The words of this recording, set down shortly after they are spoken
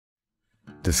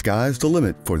The sky's the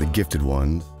limit for the gifted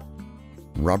ones.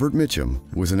 Robert Mitchum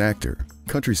was an actor,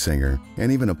 country singer,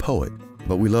 and even a poet,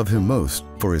 but we love him most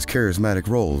for his charismatic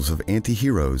roles of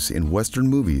anti-heroes in Western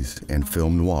movies and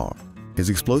film noir. His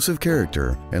explosive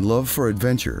character and love for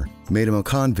adventure made him a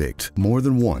convict more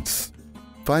than once.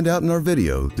 Find out in our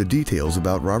video the details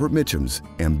about Robert Mitchum's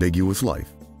ambiguous life.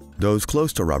 Those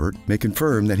close to Robert may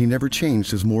confirm that he never changed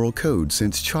his moral code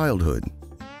since childhood.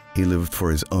 He lived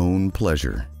for his own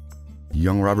pleasure.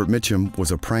 Young Robert Mitchum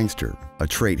was a prankster, a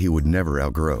trait he would never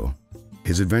outgrow.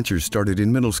 His adventures started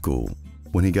in middle school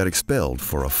when he got expelled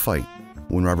for a fight.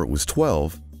 When Robert was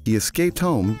 12, he escaped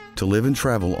home to live and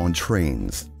travel on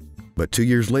trains. But 2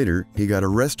 years later, he got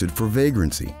arrested for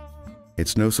vagrancy.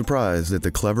 It's no surprise that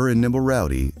the clever and nimble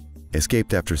rowdy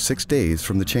escaped after 6 days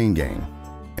from the chain gang.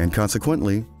 And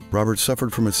consequently, Robert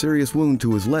suffered from a serious wound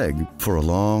to his leg for a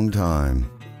long time.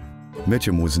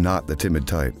 Mitchum was not the timid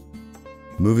type.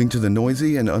 Moving to the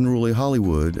noisy and unruly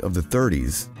Hollywood of the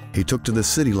 30s, he took to the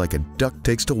city like a duck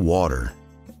takes to water.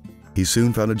 He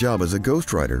soon found a job as a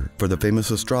ghostwriter for the famous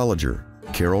astrologer,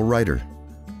 Carol Ryder.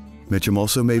 Mitchum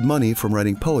also made money from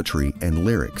writing poetry and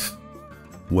lyrics.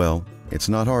 Well, it's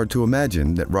not hard to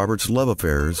imagine that Robert's love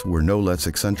affairs were no less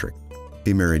eccentric.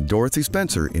 He married Dorothy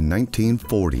Spencer in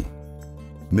 1940.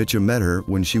 Mitchum met her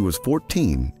when she was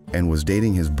 14 and was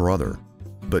dating his brother.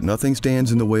 But nothing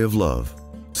stands in the way of love.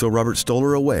 So Robert stole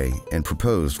her away and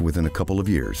proposed within a couple of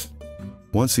years.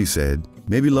 Once he said,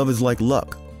 "Maybe love is like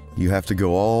luck. You have to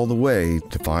go all the way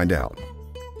to find out."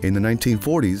 In the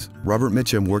 1940s, Robert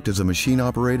Mitchum worked as a machine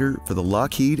operator for the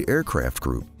Lockheed Aircraft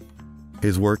Group.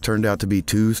 His work turned out to be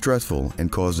too stressful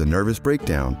and caused a nervous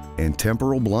breakdown and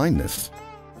temporal blindness.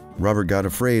 Robert got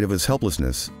afraid of his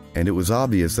helplessness, and it was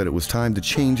obvious that it was time to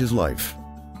change his life.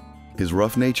 His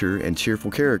rough nature and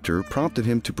cheerful character prompted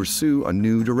him to pursue a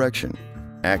new direction: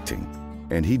 acting,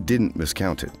 and he didn't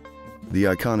miscount it. The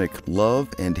iconic love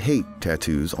and hate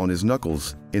tattoos on his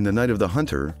knuckles in The Night of the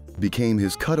Hunter became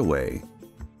his cutaway.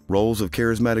 Roles of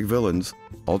charismatic villains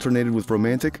alternated with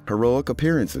romantic, heroic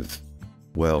appearances.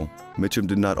 Well, Mitchum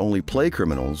did not only play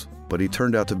criminals, but he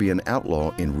turned out to be an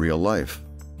outlaw in real life.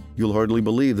 You'll hardly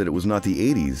believe that it was not the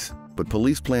 80s, but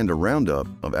police planned a roundup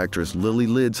of actress Lily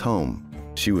Lid's home.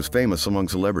 She was famous among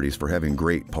celebrities for having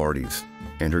great parties,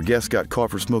 and her guests got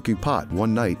caught for smoking pot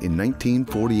one night in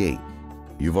 1948.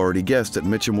 You've already guessed that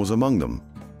Mitchum was among them.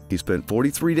 He spent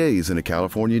 43 days in a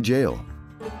California jail.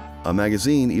 A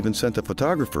magazine even sent a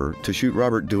photographer to shoot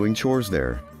Robert doing chores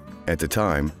there. At the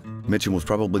time, Mitchum was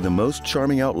probably the most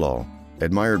charming outlaw,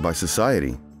 admired by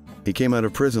society. He came out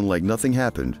of prison like nothing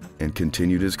happened and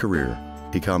continued his career.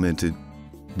 He commented,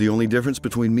 "The only difference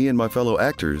between me and my fellow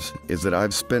actors is that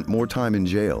I've spent more time in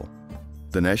jail."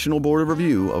 The National Board of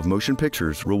Review of Motion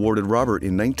Pictures rewarded Robert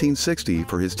in 1960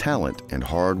 for his talent and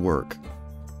hard work.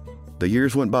 The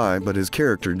years went by, but his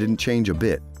character didn't change a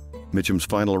bit. Mitchum's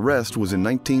final arrest was in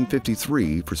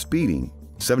 1953 for speeding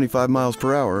 75 miles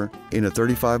per hour in a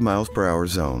 35 miles per hour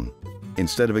zone.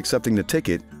 Instead of accepting the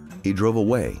ticket, he drove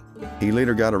away. He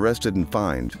later got arrested and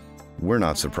fined. We're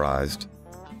not surprised.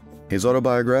 His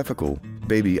autobiographical,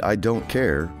 "Baby, I Don't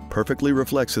Care," perfectly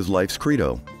reflects his life's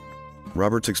credo.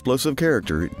 Robert's explosive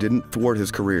character didn't thwart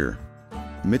his career.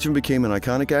 Mitchum became an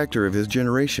iconic actor of his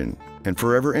generation and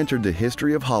forever entered the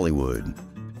history of Hollywood.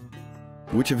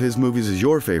 Which of his movies is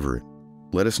your favorite?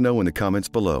 Let us know in the comments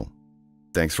below.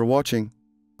 Thanks for watching.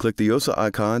 Click the OSSA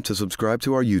icon to subscribe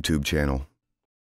to our YouTube channel.